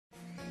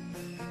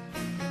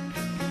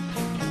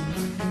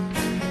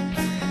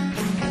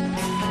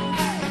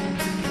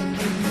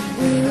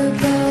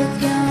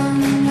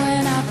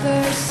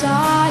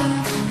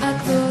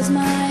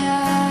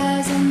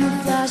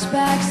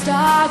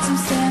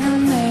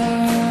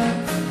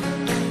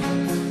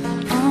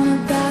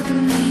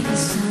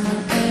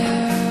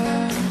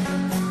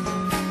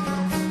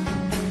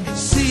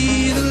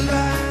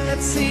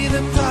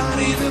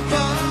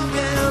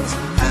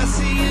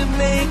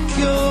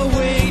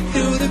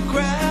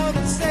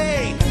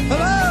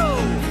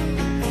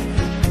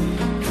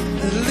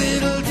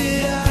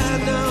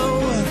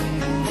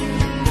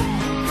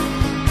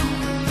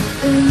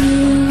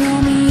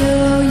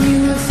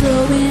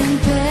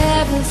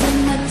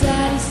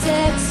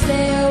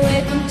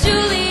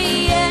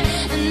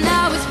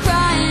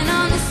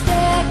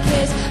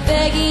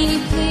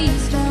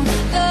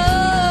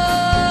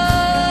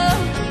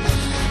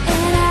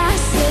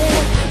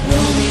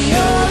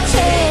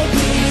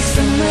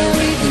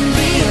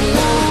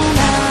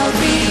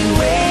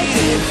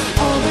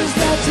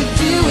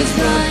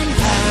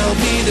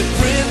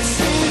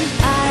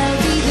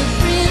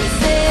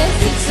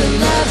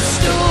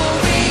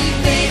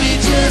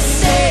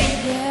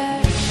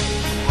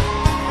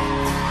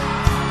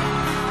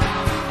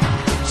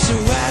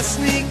I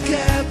sneak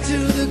out to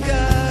the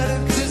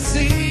garden to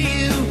see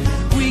you.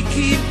 We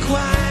keep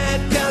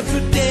quiet, God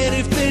forbid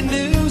if they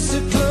knew. So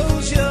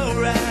close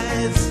your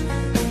eyes,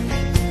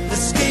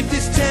 escape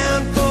this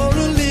town for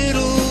a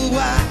little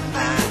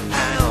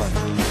while.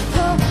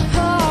 Oh,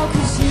 oh,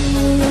 'cause you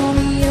were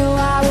Romeo,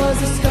 I was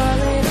a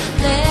scarlet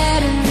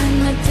letter, and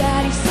my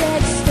daddy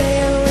said stay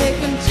away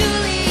from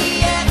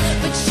Juliet,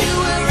 but you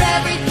were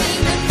everything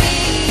to me.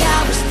 I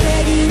was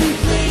begging you,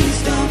 please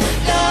don't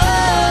go.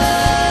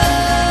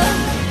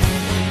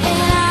 And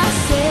I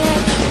said,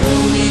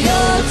 Romeo,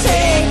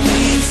 take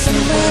me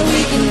somewhere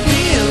we can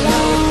be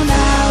alone.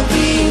 I'll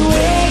be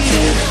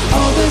waiting,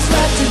 all there's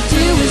left to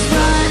do is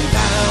run.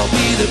 I'll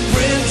be the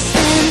prince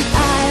And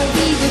I'll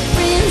be the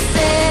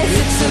princess.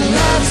 It's a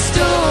love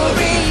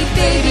story,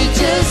 baby,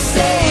 just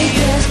say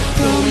yes.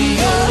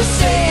 Romeo,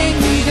 save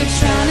me, they're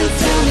trying to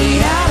tell me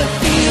how to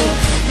feel.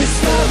 This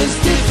love is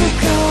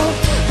difficult,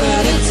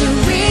 but it's a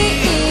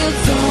real.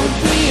 Don't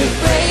be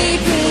afraid,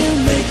 we'll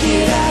make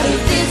it out of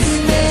this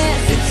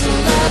mess. It's a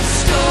love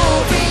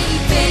story,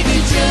 baby,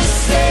 just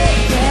say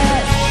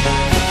yes.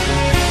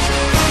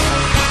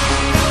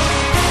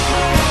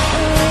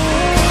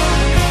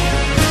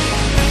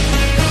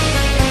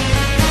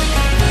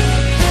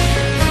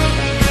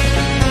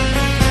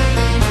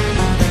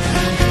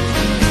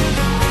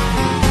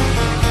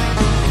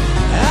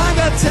 I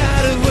got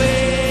tired of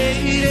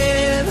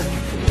waiting,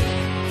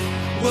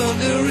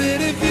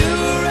 wondering if you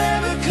were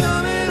ever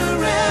coming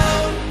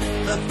around.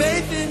 My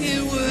faith in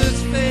you was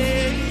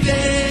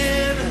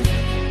fading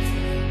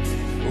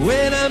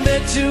when I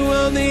met you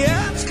on the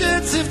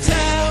outskirts of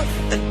town,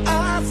 and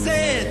I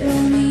said,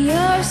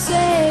 Romeo,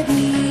 save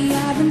me,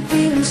 I've been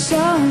feeling so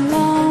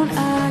alone.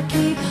 I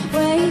keep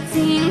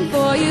waiting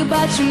for you,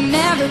 but you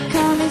never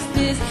come. Is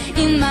this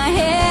in my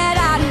head?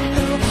 I don't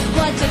know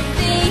what to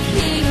think.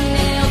 He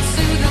nailed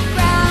to the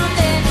ground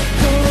and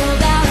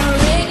pulled out a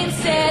ring and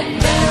said,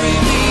 marry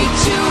me,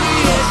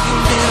 Juliet, you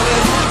never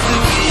have to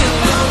be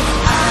alone.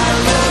 I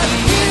love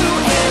you,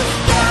 and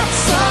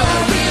that's all I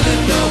really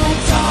know.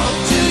 Talk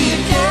to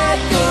your dad,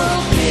 go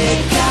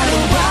pick out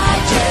a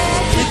white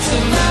dress. It's a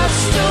love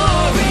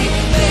story,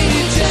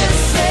 baby, just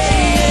say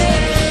it.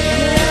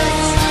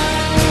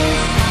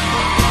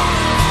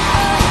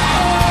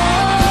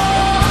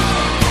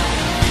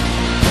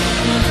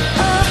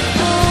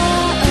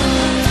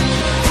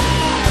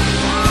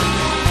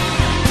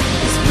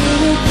 Cause we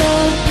were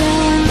both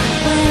young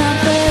when I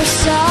first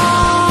saw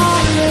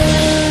you.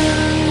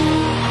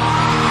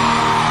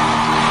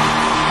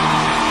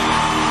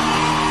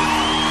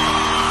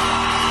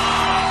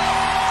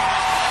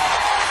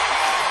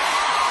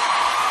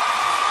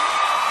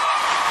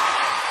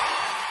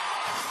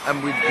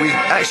 And we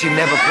actually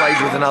never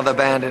played with another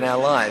band in our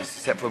lives,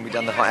 except when we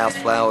done the Hot House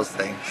Flowers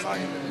thing.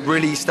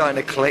 Really starting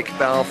to click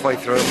about halfway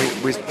through,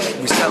 and we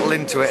settled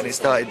into it, and it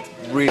started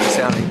really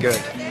sounding good.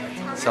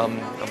 So I'm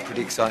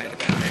pretty excited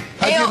about it.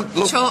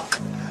 Ale, Chuck.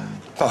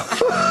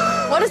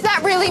 What does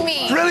that really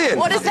mean? Brilliant.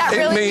 What does that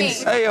really mean? It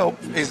means ale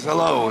is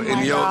hello in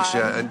my Yorkshire,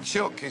 God. and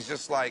Chuck is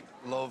just like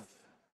love.